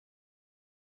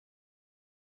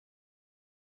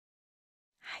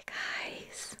Hi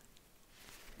guys.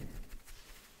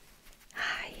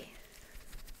 Hi.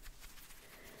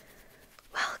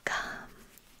 Welcome.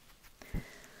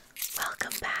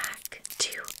 Welcome back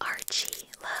to Archie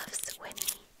Loves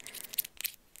Winnie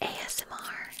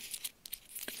ASMR.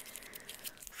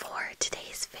 For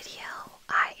today's video,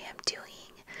 I am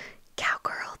doing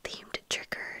cowgirl themed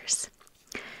triggers.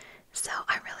 So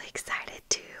I'm really excited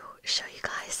to show you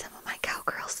guys some of my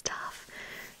cowgirl stuff.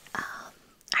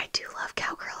 I do love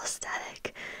cowgirl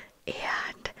aesthetic,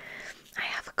 and I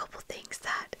have a couple things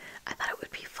that I thought it would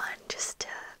be fun just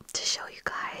to show you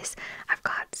guys. I've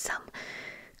got some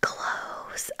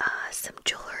clothes, some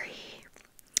jewelry,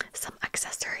 some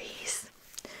accessories,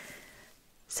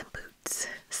 some boots.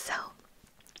 So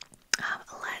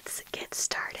let's get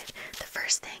started. The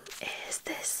first thing is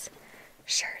this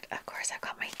shirt. Of course, I've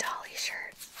got my Dolly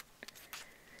shirt.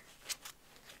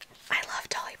 I love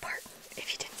Dolly Parton,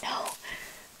 if you didn't know.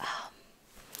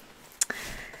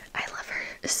 I love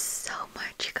her so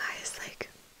much, you guys. Like,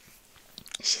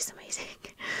 she's amazing.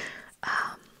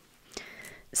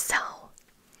 So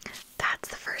that's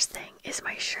the first thing, is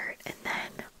my shirt. And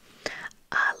then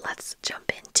let's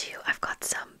jump into, I've got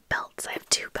some belts. I have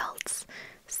two belts.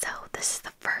 So this is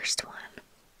the first one,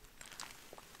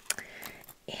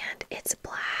 and it's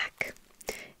black.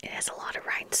 It has a lot of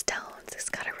rhinestones. It's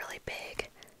got a really big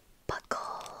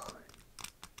buckle,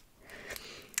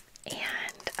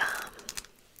 and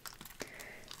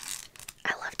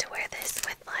I love to wear this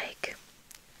with like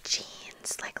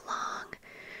jeans, like long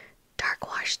dark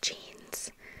wash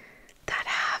jeans that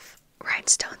have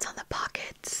rhinestones on the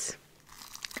pockets.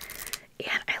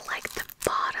 And I like the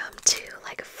bottom to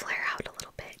like flare out a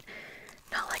little bit,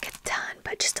 not like a ton,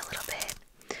 but just a little bit,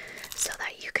 so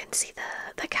that you can see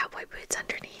the cowboy boots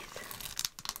underneath.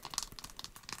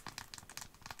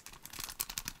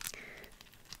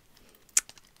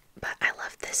 But I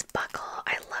love this buckle.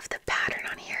 I love the pattern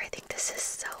on here. I think this is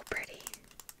so pretty.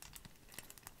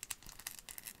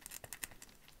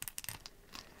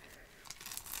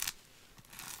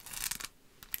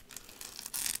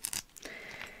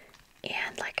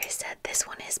 And like I said, this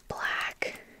one is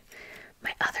black.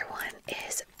 My other one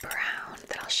is brown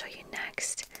that I'll show you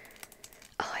next.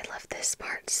 Oh, I love this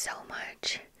part so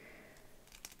much.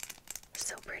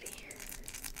 So pretty.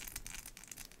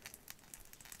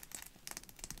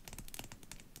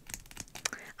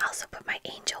 I also put my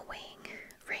angel wing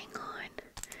ring on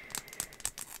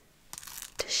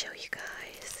to show you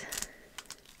guys.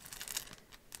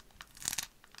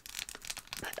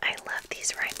 But I love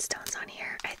these rhinestones on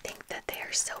here. I think that they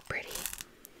are so pretty.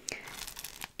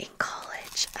 In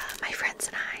college, my friends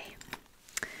and I,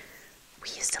 we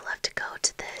used to love to go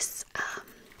to this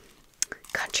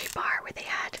country bar where they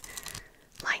had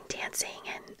line dancing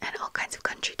and all kinds of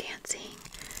country dancing.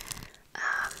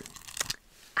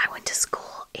 I went to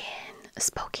school in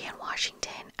Spokane,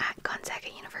 Washington at Gonzaga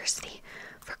University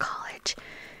for college,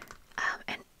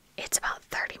 and it's about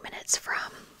 30 minutes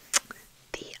from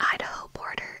the Idaho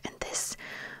border, and this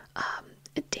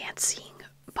dancing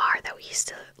bar that we used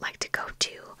to like to go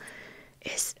to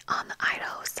is on the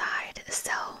Idaho side.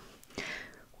 So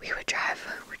we would drive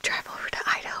over to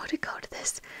Idaho to go to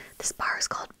this bar. Is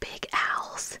called Big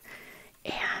Al's,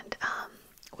 and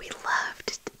we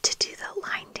loved to do the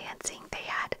line dancing. They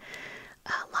had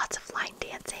lots of line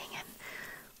dancing, and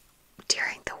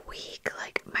during the week,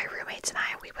 like my roommates and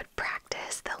I, we would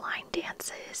practice the line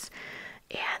dances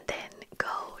and then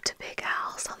go to Big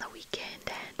Al's on the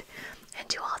weekend and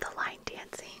do all the line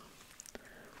dancing.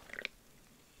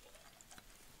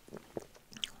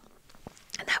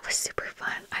 And that was super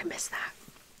fun. I miss that.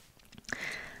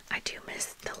 I do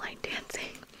miss the line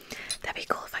dancing. That'd be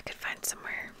cool if I could find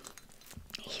somewhere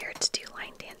here to do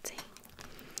line dancing.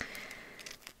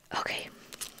 Okay,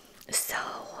 so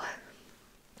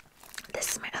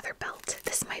this is my other belt.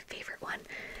 This is my favorite one.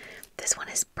 This one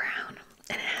is brown,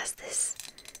 and it has this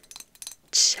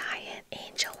giant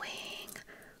angel wing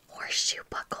horseshoe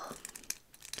buckle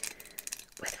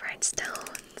with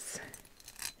rhinestones.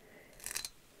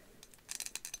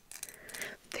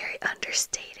 Very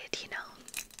understated, you know.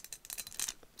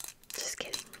 Just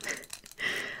kidding.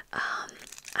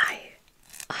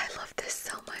 I love this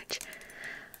so much.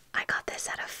 I got this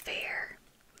at a fair,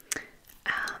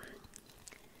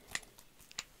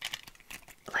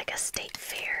 like a state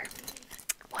fair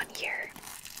one year,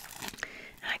 and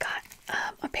I got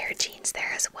a pair of jeans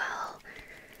there as well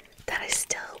that I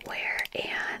still wear,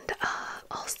 and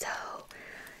also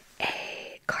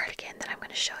a cardigan that I'm going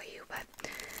to show you. But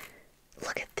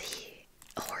look at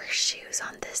the horseshoes on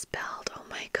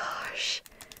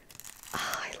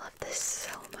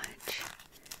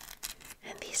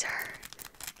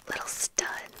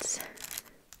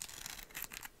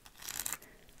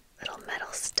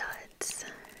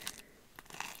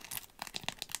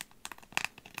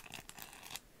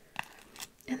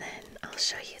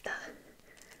show you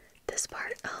this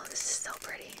part. Oh, this is so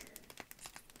pretty.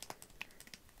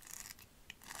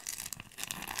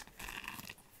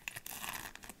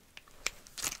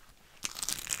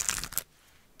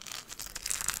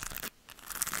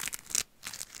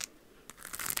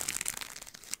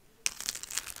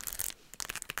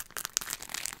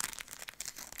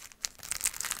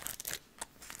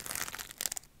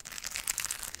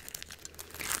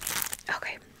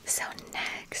 Okay, so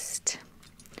next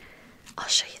I'll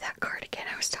show you that cardigan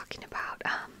I was talking about.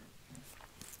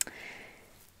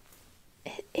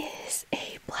 It is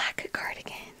a black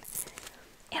cardigan,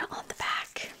 and on the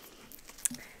back,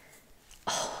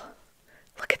 oh,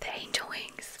 look at the angel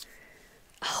wings.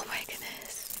 Oh my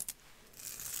goodness,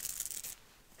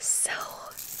 so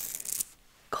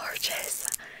gorgeous.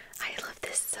 I love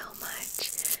this so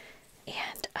much.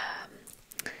 And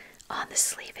on the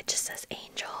sleeve it just says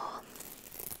angel.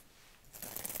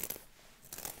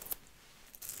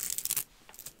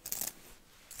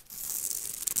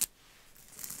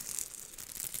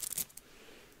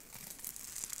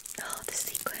 Oh, the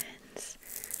sequins.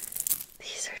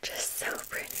 These are just so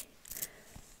pretty.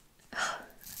 Oh,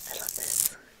 I love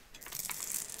this.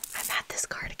 I've had this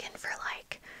cardigan for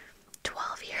like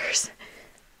 12 years.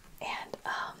 And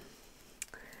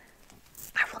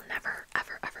I will never,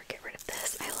 ever, ever get rid of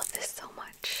this. I love this so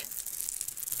much.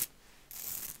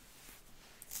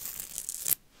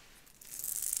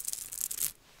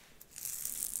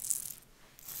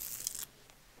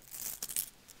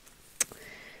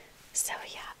 So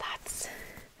yeah, that's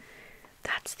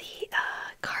the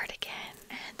cardigan.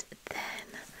 And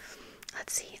then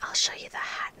let's see, I'll show you the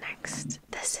hat next.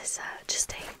 This is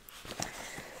just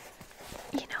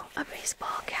a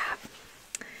baseball cap,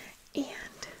 and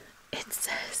it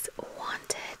says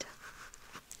wanted,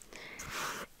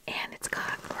 and it's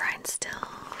got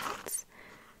rhinestones,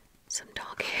 some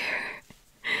dog hair,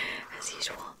 as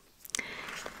usual.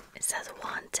 It says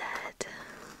wanted,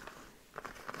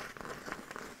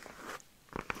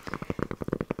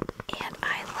 and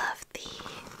I love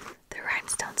the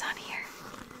rhinestones on here.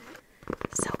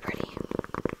 So pretty.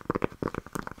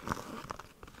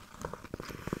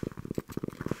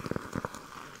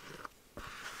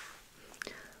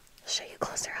 I'll show you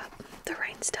closer up. The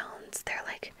rhinestones, they're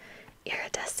like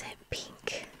iridescent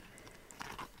pink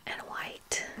and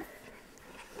white.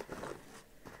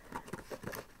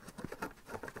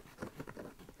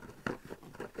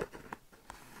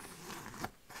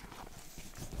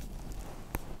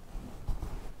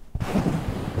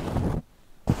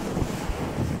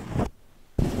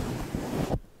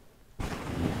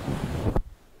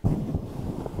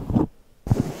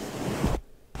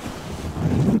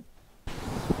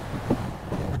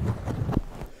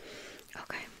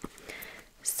 Okay,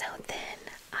 so then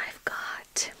I've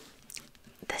got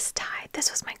this tie.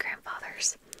 This was my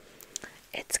grandfather's.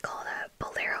 It's called a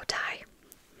bolero tie.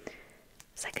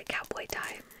 It's like a cowboy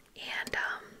tie. And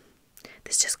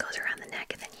this just goes around the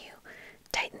neck, and then you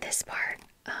tighten this part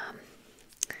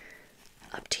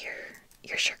up to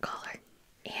your shirt collar.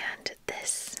 And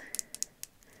this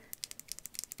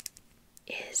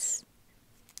is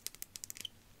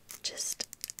just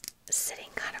sitting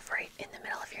kind of right in the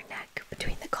middle of your neck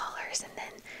between the collars, and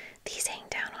then these hang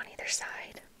down on either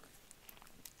side.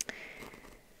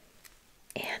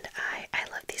 And I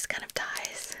love these kind of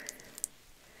ties.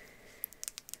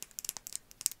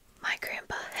 My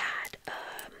grandpa had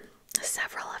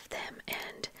several of them,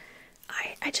 and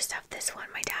I just have this one.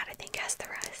 My dad, I think, has the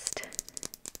rest.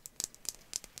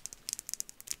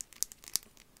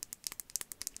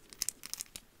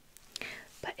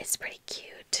 But it's pretty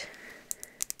cute.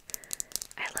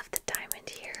 I love the diamond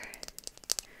here.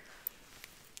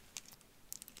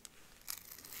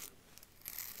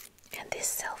 And this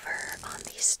silver on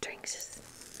these strings is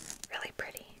really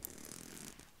pretty.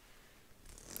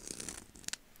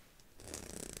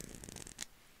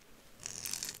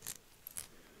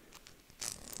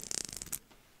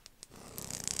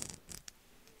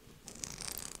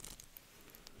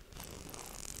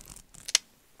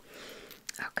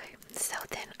 Okay, so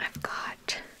then I've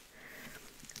got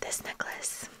this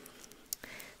necklace.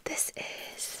 This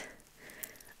is,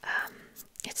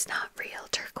 it's not real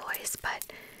turquoise, but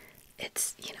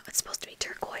it's, it's supposed to be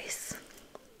turquoise.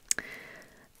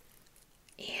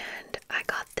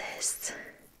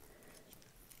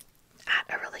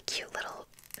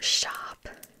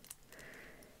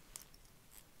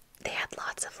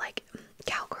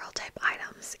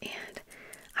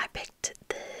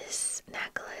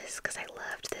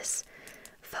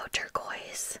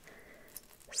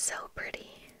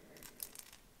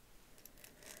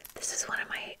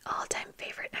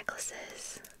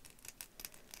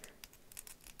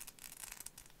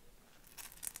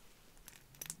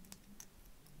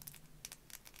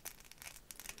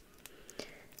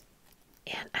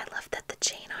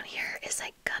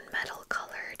 like gunmetal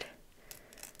colored.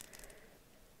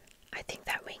 I think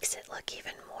that makes it look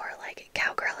even more like a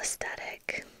cowgirl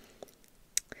aesthetic.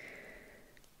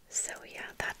 So yeah,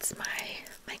 that's my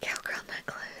cowgirl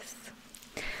necklace.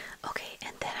 Okay,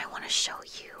 and then I want to show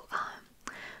you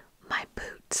my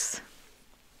boots.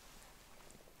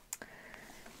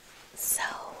 So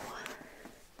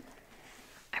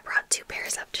I brought two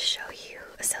pairs up to show you.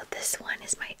 So this one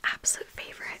is my absolute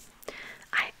favorite.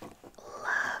 I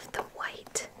love the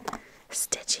white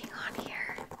stitching on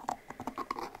here.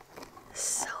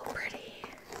 So pretty.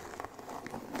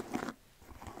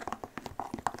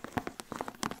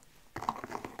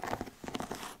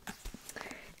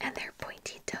 And they're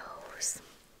pointy toes.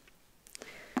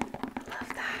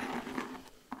 Love that.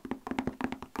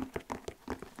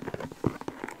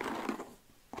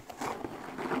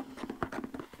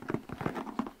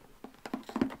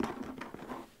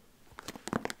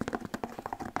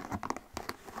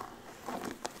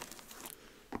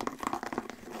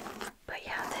 But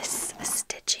yeah, this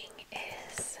stitching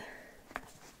is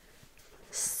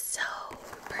so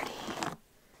pretty.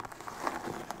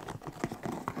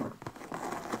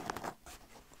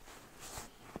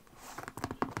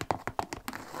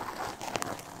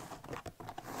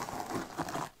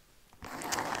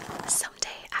 Someday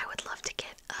I would love to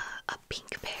get a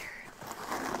pink pair.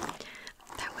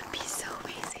 That would be so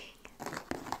amazing.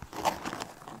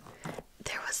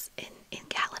 There was in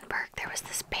Gatlinburg, there was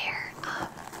this pair.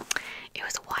 It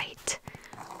was white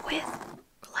with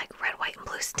like red, white, and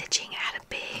blue stitching. It had a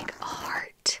big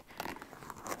heart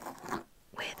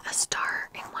with a star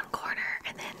in one corner,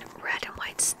 and then red and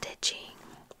white stitching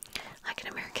like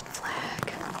an American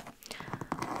flag.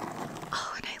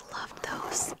 Oh, and I loved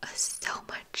those so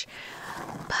much,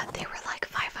 but they were like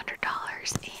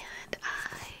 $500, and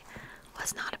I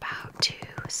was not about to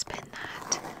spend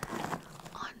that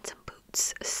on some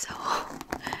boots. So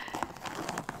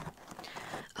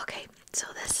okay, so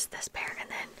this is this pair, and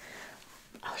then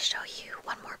I'll show you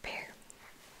one more pair.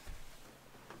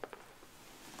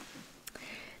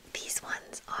 These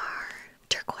ones are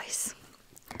turquoise.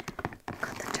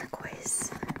 Got the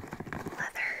turquoise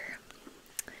leather.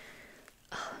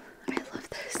 Oh, I love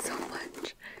those so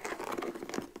much.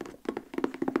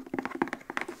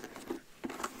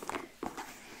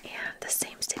 And the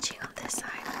same stitching on this side.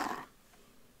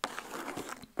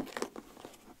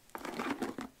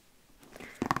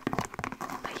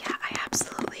 But yeah, I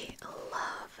absolutely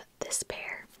love this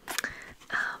pair.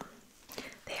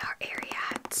 They are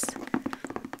Ariats,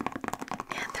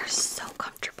 and they're so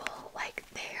comfortable. Like,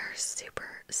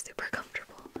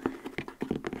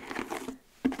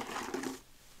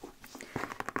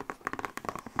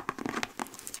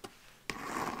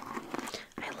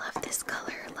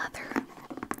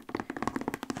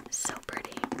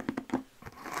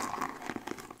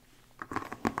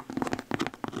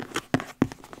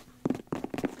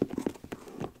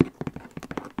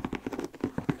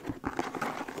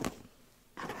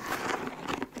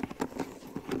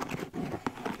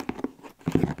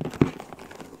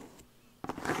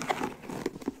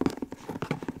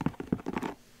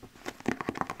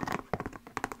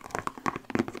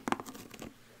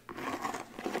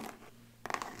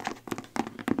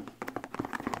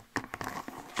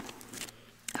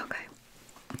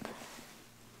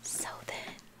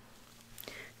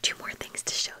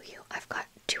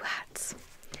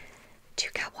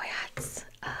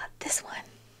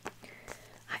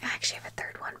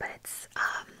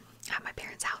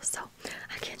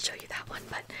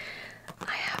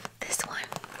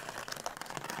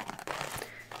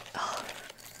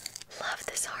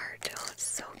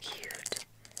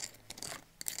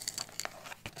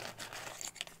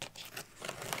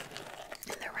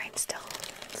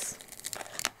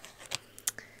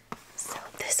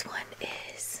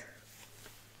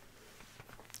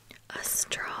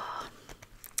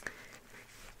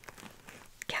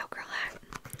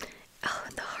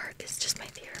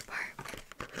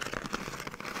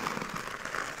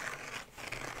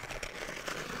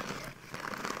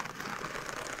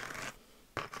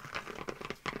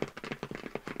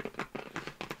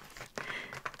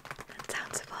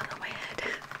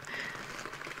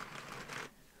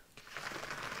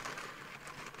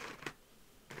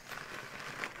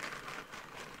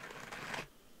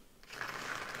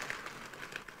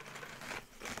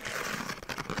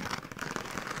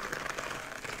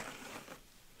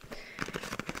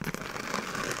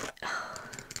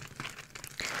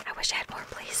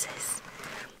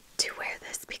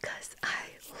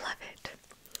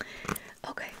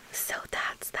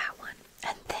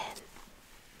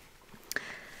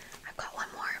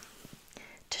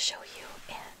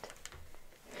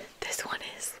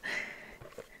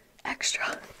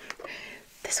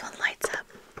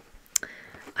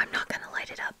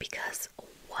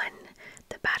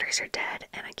 batteries are dead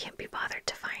and I can't be bothered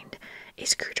to find a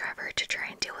screwdriver to try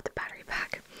and deal with the battery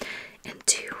pack. And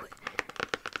 2,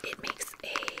 it makes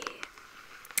a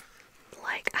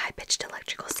like high-pitched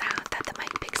electrical sound that the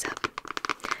mic picks up.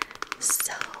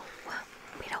 So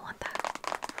we don't want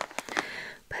that.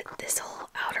 But this whole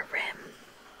outer rim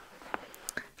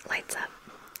lights up.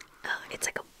 It's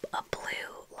like a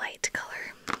blue light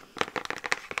color.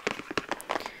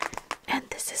 And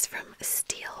this is from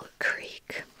Steel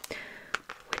Creek,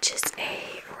 which is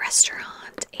a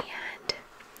restaurant and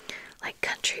like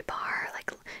country bar,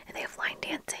 and they have line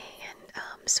dancing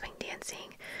and swing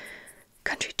dancing,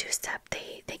 country two-step.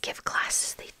 They give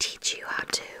classes. They teach you how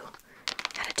to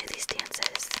do these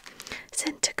dances. It's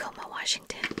in Tacoma,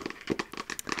 Washington.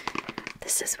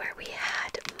 This is where we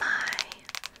had my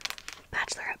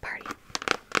bachelorette party.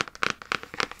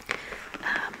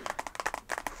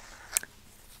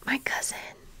 My cousin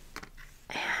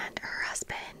and her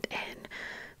husband and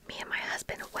me and my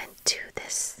husband went to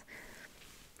this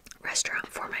restaurant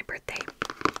for my birthday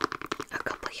a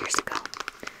couple years ago,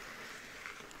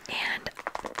 and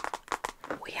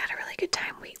we had a really good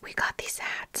time. We got these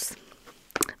hats,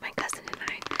 my cousin and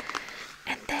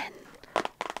I, and then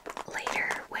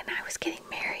later when I was getting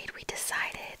married, we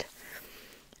decided,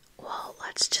 well,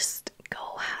 let's just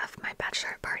go have my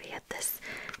bachelorette party at this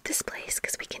place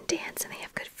because we can dance and they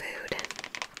have good food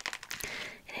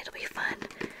and it'll be fun.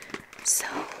 So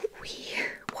we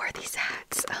wore these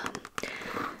hats.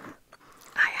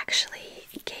 I actually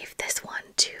gave this one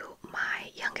to my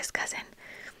youngest cousin,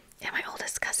 and my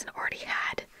oldest cousin already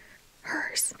had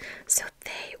hers, so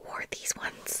they wore these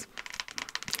ones.